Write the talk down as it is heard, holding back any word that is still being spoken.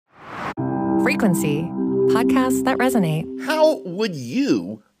Frequency, podcasts that resonate. How would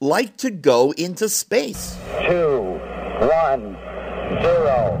you like to go into space? 2, 1,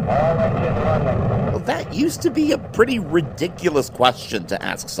 0. All engine running. Well, that used to be a pretty ridiculous question to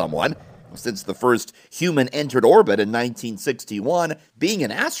ask someone. Since the first human entered orbit in 1961, being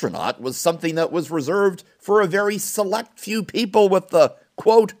an astronaut was something that was reserved for a very select few people with the,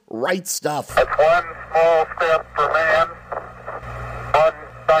 quote, right stuff. It's one small step for man, one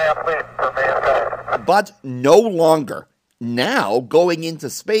giant leap for mankind. But no longer. Now, going into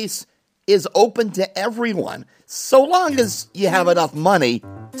space is open to everyone, so long as you have enough money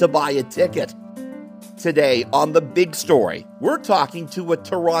to buy a ticket. Today on The Big Story, we're talking to a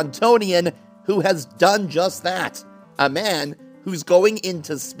Torontonian who has done just that. A man who's going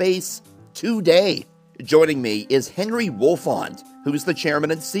into space today. Joining me is Henry Wolfond, who's the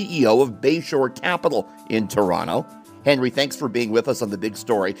chairman and CEO of Bayshore Capital in Toronto. Henry, thanks for being with us on The Big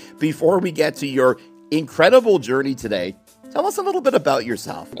Story. Before we get to your incredible journey today, tell us a little bit about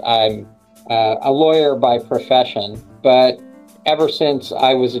yourself. I'm a lawyer by profession, but ever since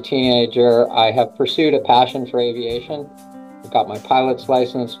I was a teenager, I have pursued a passion for aviation. I got my pilot's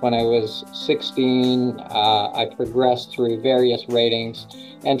license when I was 16. I progressed through various ratings,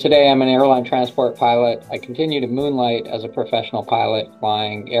 and today I'm an airline transport pilot. I continue to moonlight as a professional pilot,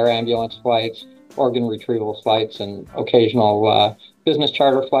 flying air ambulance flights, organ retrieval flights, and occasional business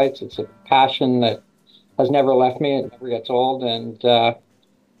charter flights. It's a passion that has never left me. It never gets old, and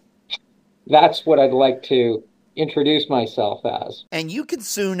that's what I'd like to introduce myself as. And you can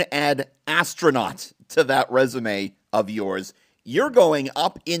soon add astronaut to that resume of yours. You're going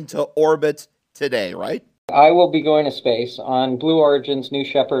up into orbit today, right? I will be going to space on Blue Origin's New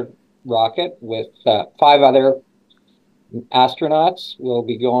Shepard rocket with 5 other astronauts. We'll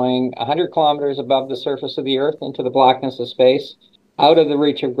be going 100 kilometers above the surface of the Earth into the blackness of space, out of the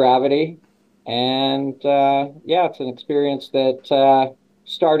reach of gravity. And it's an experience that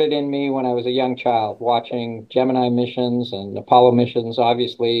started in me when I was a young child, watching Gemini missions and Apollo missions,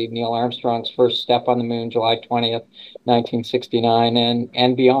 obviously Neil Armstrong's first step on the moon, July 20th, 1969,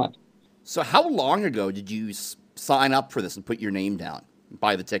 and beyond. So how long ago did you sign up for this and put your name down and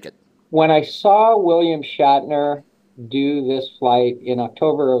buy the ticket? When I saw William Shatner do this flight in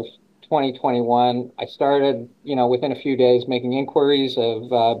October of 2021, I started, within a few days making inquiries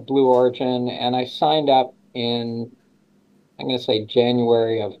of Blue Origin, and I signed up in, I'm going to say,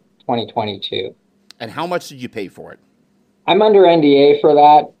 January of 2022. And how much did you pay for it? I'm under NDA for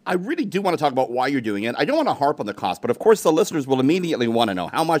that. I really do want to talk about why you're doing it. I don't want to harp on the cost, but of course the listeners will immediately want to know,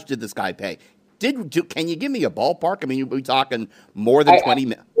 how much did this guy pay? Can you give me a ballpark? I mean, are we talking more than 20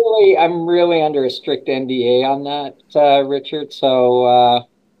 minutes? I'm really under a strict NDA on that, Richard. So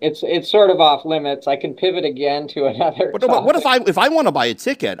it's sort of off limits. I can pivot again to another. But what if I want to buy a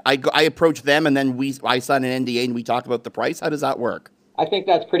ticket? I approach them and then I sign an NDA and we talk about the price. How does that work? I think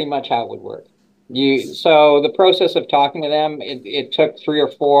that's pretty much how it would work. So the process of talking to them, it took 3 or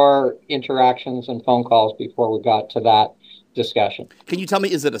 4 interactions and phone calls before we got to that discussion. Can you tell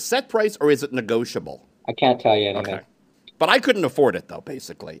me, is it a set price or is it negotiable? I can't tell you anything. Okay. But I couldn't afford it, though,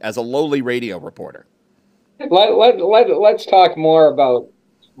 basically, as a lowly radio reporter. Let's talk more about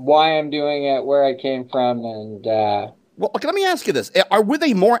why I'm doing it, where I came from, and... Well, let me ask you this. Were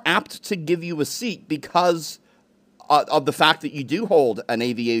they more apt to give you a seat because of the fact that you do hold an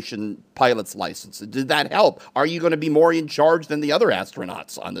aviation pilot's license? Did that help? Are you going to be more in charge than the other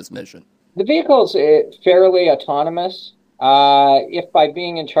astronauts on this mission? The vehicle's fairly autonomous. If by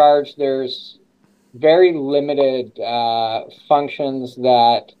being in charge, there's very limited functions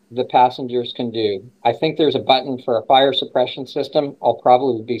that the passengers can do. I think there's a button for a fire suppression system. I'll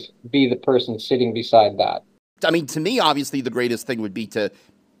probably be the person sitting beside that. I mean, to me, obviously, the greatest thing would be to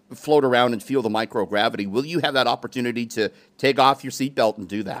float around and feel the microgravity. Will you have that opportunity to take off your seatbelt and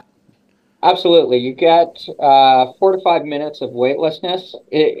do that? Absolutely. You get 4 to 5 minutes of weightlessness.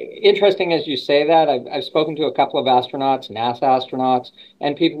 Interesting as you say that. I've spoken to a couple of astronauts, NASA astronauts,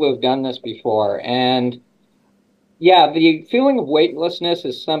 and people who have done this before. And yeah, the feeling of weightlessness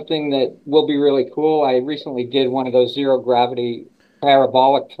is something that will be really cool. I recently did one of those zero gravity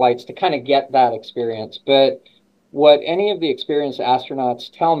parabolic flights to kind of get that experience. But what any of the experienced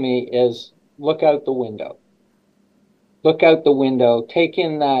astronauts tell me is look out the window. Look out the window, take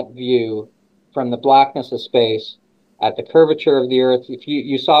in that view from the blackness of space at the curvature of the Earth. If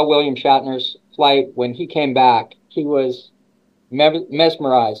you saw William Shatner's flight, when he came back, he was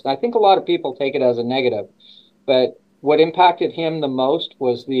mesmerized. I think a lot of people take it as a negative, but what impacted him the most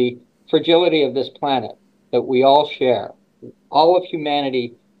was the fragility of this planet that we all share. All of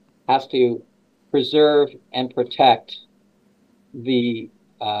humanity has to preserve and protect the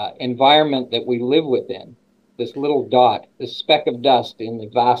environment that we live within, this little dot, this speck of dust in the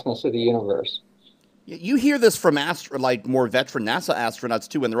vastness of the universe. You hear this from like more veteran NASA astronauts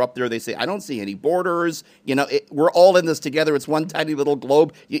too. When they're up there, they say, "I don't see any borders. We're all in this together. It's one tiny little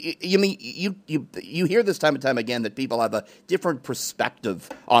globe." You hear this time and time again that people have a different perspective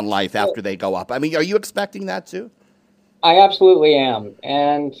on life after they go up. I mean, are you expecting that too? I absolutely am.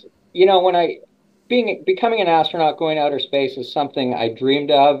 And becoming an astronaut, going to outer space is something I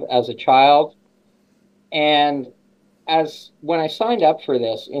dreamed of as a child. And when I signed up for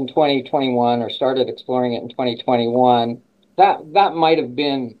this in 2021 or started exploring it in 2021, that might have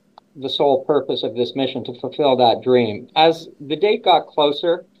been the sole purpose of this mission, to fulfill that dream. As the date got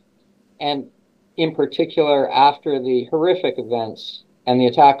closer, and in particular after the horrific events and the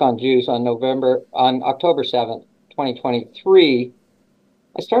attack on Jews on October 7th, 2023,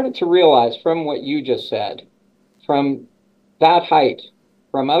 I started to realize from what you just said, from that height,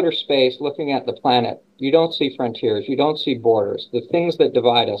 from outer space, looking at the planet, you don't see frontiers, you don't see borders. The things that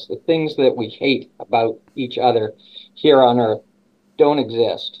divide us, the things that we hate about each other here on Earth don't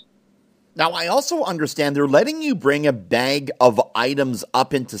exist. Now, I also understand they're letting you bring a bag of items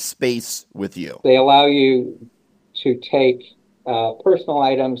up into space with you. They allow you to take personal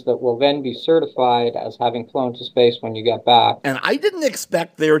items that will then be certified as having flown to space when you get back. And I didn't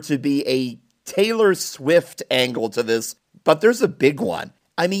expect there to be a Taylor Swift angle to this, but there's a big one.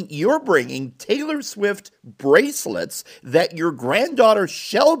 I mean, you're bringing Taylor Swift bracelets that your granddaughter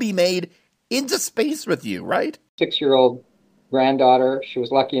Shelby made into space with you, right? 6-year-old granddaughter. She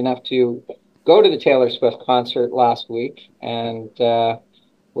was lucky enough to go to the Taylor Swift concert last week and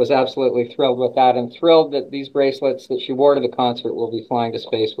was absolutely thrilled with that, and thrilled that these bracelets that she wore to the concert will be flying to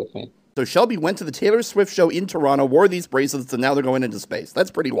space with me. So Shelby went to the Taylor Swift show in Toronto, wore these bracelets, and now they're going into space. That's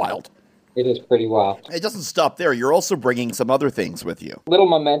pretty wild. It is pretty wild. It doesn't stop there. You're also bringing some other things with you. Little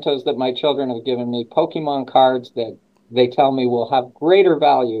mementos that my children have given me, Pokemon cards that they tell me will have greater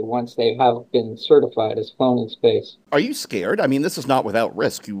value once they have been certified as flown in space. Are you scared? I mean, this is not without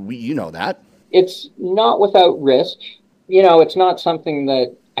risk. You know that. It's not without risk. It's not something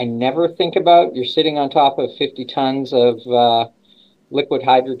that I never think about. You're sitting on top of 50 tons of liquid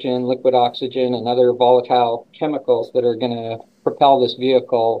hydrogen, liquid oxygen, and other volatile chemicals that are going to propel this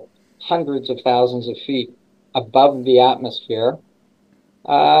vehicle hundreds of thousands of feet above the atmosphere.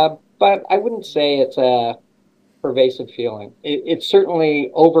 But I wouldn't say it's a pervasive feeling. It's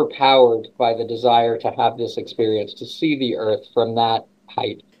certainly overpowered by the desire to have this experience, to see the Earth from that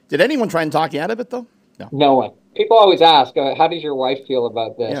height. Did anyone try and talk you out of it, though? No one. People always ask, how does your wife feel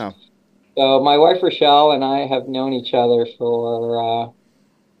about this? Yeah. So my wife, Rochelle, and I have known each other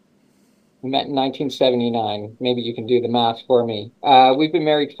we met in 1979. Maybe you can do the math for me. We've been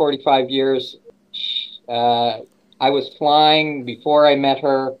married 45 years. I was flying before I met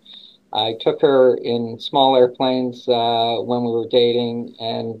her. I took her in small airplanes when we were dating,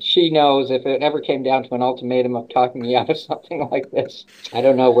 and she knows if it ever came down to an ultimatum of talking me out of something like this, I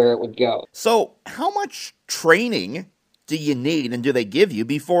don't know where it would go. So how much training do you need and do they give you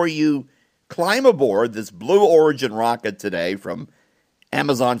before you climb aboard this Blue Origin rocket today from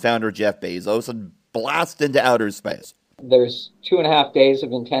Amazon founder Jeff Bezos and blast into outer space? There's 2.5 days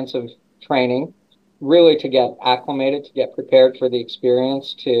of intensive training, really to get acclimated, to get prepared for the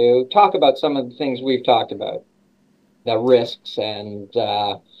experience, to talk about some of the things we've talked about, the risks and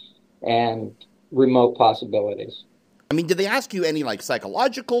remote possibilities. I mean, did they ask you any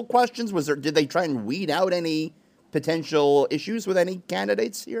psychological questions? Did they try and weed out any potential issues with any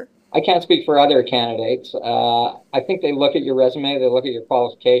candidates here? I can't speak for other candidates. I think they look at your resume, they look at your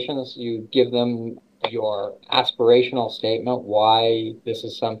qualifications, you give them your aspirational statement, why this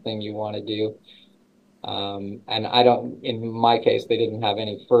is something you want to do. And in my case, they didn't have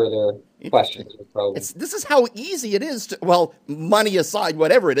any further questions or probes. This is how easy it is money aside,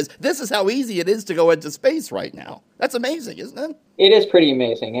 whatever it is, this is how easy it is to go into space right now. That's amazing, isn't it? It is pretty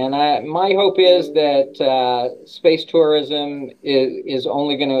amazing. And my hope is that space tourism is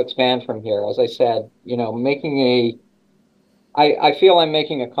only going to expand from here. As I said, I feel I'm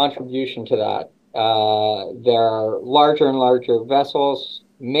making a contribution to that. There are larger and larger vessels.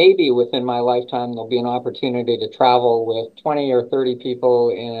 Maybe within my lifetime, there'll be an opportunity to travel with 20 or 30 people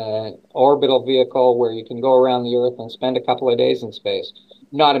in an orbital vehicle where you can go around the Earth and spend a couple of days in space.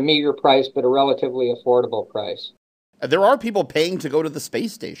 Not a meager price, but a relatively affordable price. There are people paying to go to the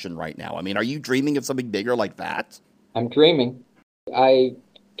space station right now. I mean, are you dreaming of something bigger like that? I'm dreaming. I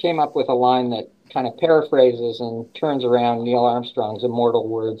came up with a line that kind of paraphrases and turns around Neil Armstrong's immortal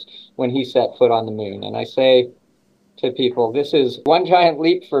words when he set foot on the moon. And I say to people, this is one giant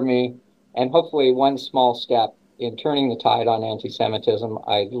leap for me and hopefully one small step in turning the tide on anti-Semitism.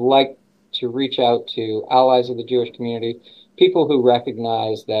 I'd like to reach out to allies of the Jewish community, people who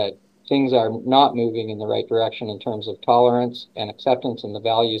recognize that things are not moving in the right direction in terms of tolerance and acceptance and the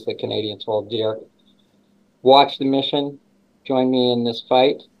values that Canadians hold dear. Watch the mission, join me in this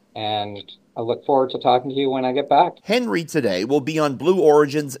fight, and I look forward to talking to you when I get back. Henry today will be on Blue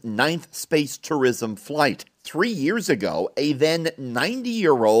Origin's 9th space tourism flight. 3 years ago, a then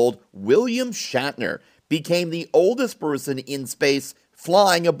 90-year-old William Shatner became the oldest person in space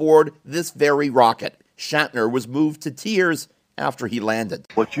flying aboard this very rocket. Shatner was moved to tears after he landed.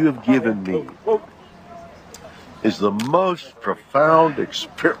 What you have given me is the most profound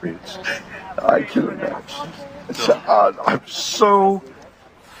experience I can imagine. I'm so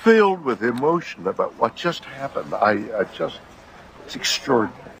filled with emotion about what just happened. It's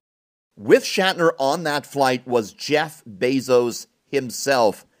extraordinary. With Shatner on that flight was Jeff Bezos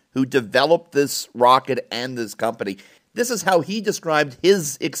himself, who developed this rocket and this company. This is how he described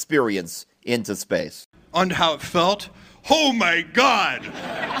his experience into space. On how it felt. Oh my God!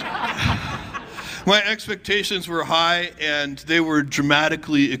 My expectations were high, and they were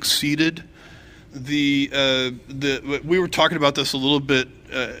dramatically exceeded. We were talking about this a little bit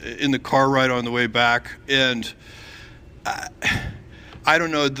in the car ride on the way back, and I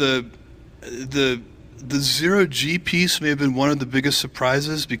don't know, the zero-G piece may have been one of the biggest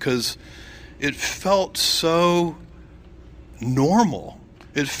surprises because it felt so normal.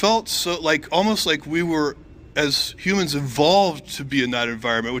 It felt so almost like we were, as humans, evolved to be in that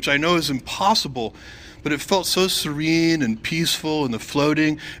environment, which I know is impossible, but it felt so serene and peaceful, and the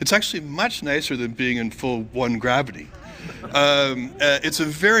floating. It's actually much nicer than being in full one gravity. It's a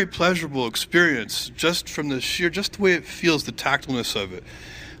very pleasurable experience, just from just the way it feels, the tactileness of it.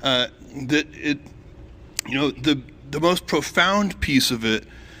 The most profound piece of it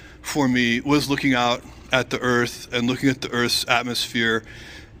for me was looking out at the Earth and looking at the Earth's atmosphere.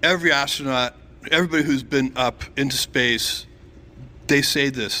 Every astronaut, everybody who's been up into space, they say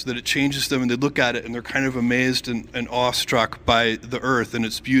this, that it changes them, and they look at it and they're kind of amazed and awestruck by the Earth and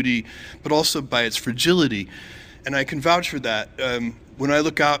its beauty, but also by its fragility. And I can vouch for that. When I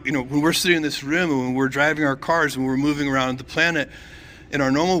look out, when we're sitting in this room and when we're driving our cars and we're moving around the planet in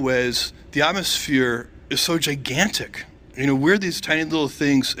our normal ways, the atmosphere is so gigantic. We're these tiny little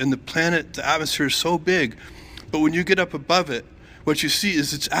things, and the planet, the atmosphere is so big. But when you get up above it, what you see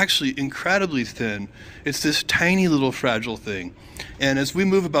is it's actually incredibly thin. It's this tiny little fragile thing. And as we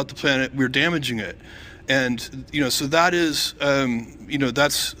move about the planet, we're damaging it. And, so that is,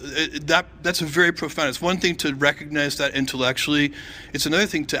 that's a very profound, it's one thing to recognize that intellectually. It's another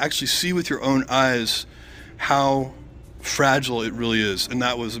thing to actually see with your own eyes how fragile it really is. And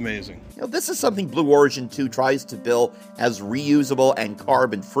that was amazing. This is something Blue Origin 2 tries to bill as reusable and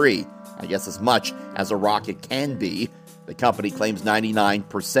carbon-free, I guess as much as a rocket can be. The company claims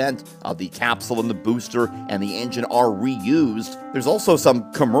 99% of the capsule and the booster and the engine are reused. There's also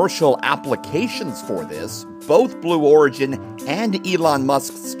some commercial applications for this. Both Blue Origin and Elon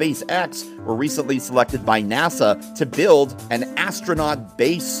Musk's SpaceX were recently selected by NASA to build an astronaut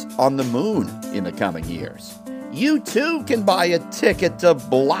base on the moon in the coming years. You too can buy a ticket to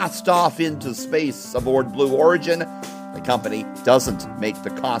blast off into space aboard Blue Origin. The company doesn't make the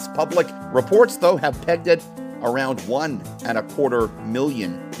cost public. Reports, though, have pegged it around $1.25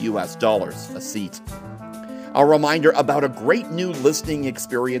 million a seat. A reminder about a great new listening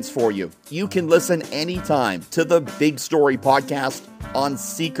experience for you. You can listen anytime to the Big Story podcast on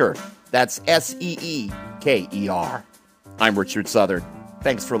Seeker. That's Seeker. I'm Richard Southern.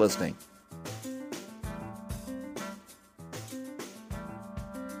 Thanks for listening.